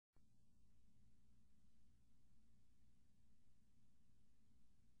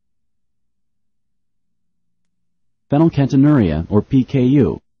Phenylketonuria, or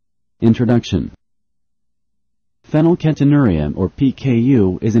PKU. Introduction. Phenylketonuria, or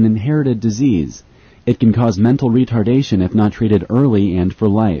PKU, is an inherited disease. It can cause mental retardation if not treated early and for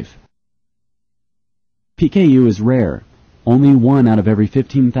life. PKU is rare. Only 1 out of every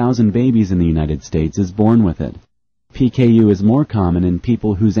 15,000 babies in the United States is born with it. PKU is more common in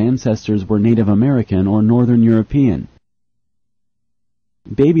people whose ancestors were Native American or Northern European.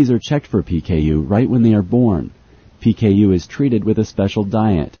 Babies are checked for PKU right when they are born. PKU is treated with a special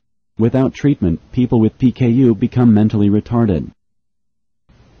diet. Without treatment, people with PKU become mentally retarded.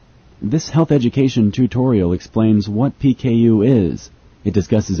 This health education tutorial explains what PKU is. It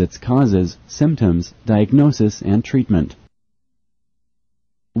discusses its causes, symptoms, diagnosis, and treatment.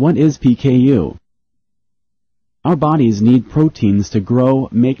 What is PKU? Our bodies need proteins to grow,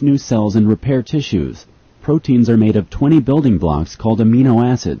 make new cells, and repair tissues. Proteins are made of 20 building blocks called amino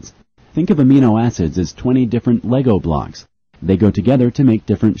acids. Think of amino acids as 20 different Lego blocks. They go together to make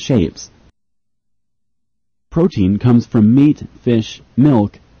different shapes. Protein comes from meat, fish,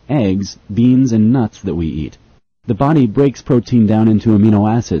 milk, eggs, beans, and nuts that we eat. The body breaks protein down into amino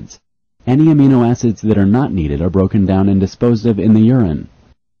acids. Any amino acids that are not needed are broken down and disposed of in the urine.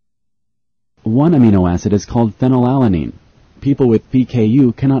 One amino acid is called phenylalanine. People with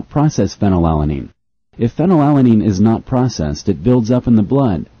PKU cannot process phenylalanine. If phenylalanine is not processed, it builds up in the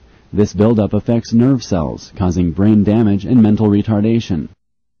blood. This buildup affects nerve cells, causing brain damage and mental retardation.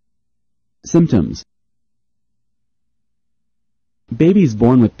 Symptoms. Babies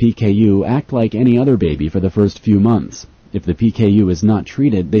born with PKU act like any other baby for the first few months. If the PKU is not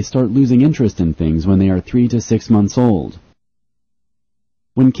treated, they start losing interest in things when they are 3 to 6 months old.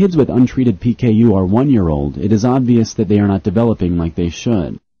 When kids with untreated PKU are 1-year-old, it is obvious that they are not developing like they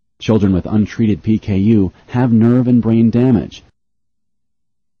should. Children with untreated PKU have nerve and brain damage.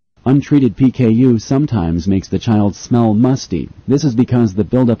 Untreated PKU sometimes makes the child smell musty. This is because the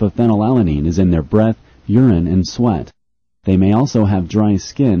buildup of phenylalanine is in their breath, urine, and sweat. They may also have dry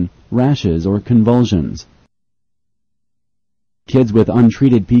skin, rashes, or convulsions. Kids with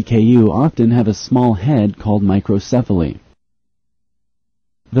untreated PKU often have a small head called microcephaly.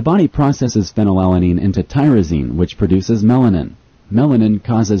 The body processes phenylalanine into tyrosine, which produces melanin. Melanin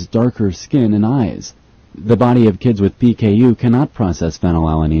causes darker skin and eyes. The body of kids with PKU cannot process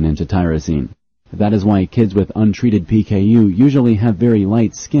phenylalanine into tyrosine. That is why kids with untreated PKU usually have very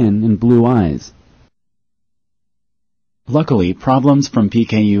light skin and blue eyes. Luckily, problems from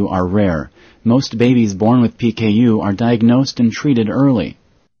PKU are rare. Most babies born with PKU are diagnosed and treated early.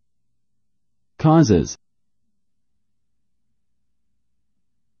 Causes.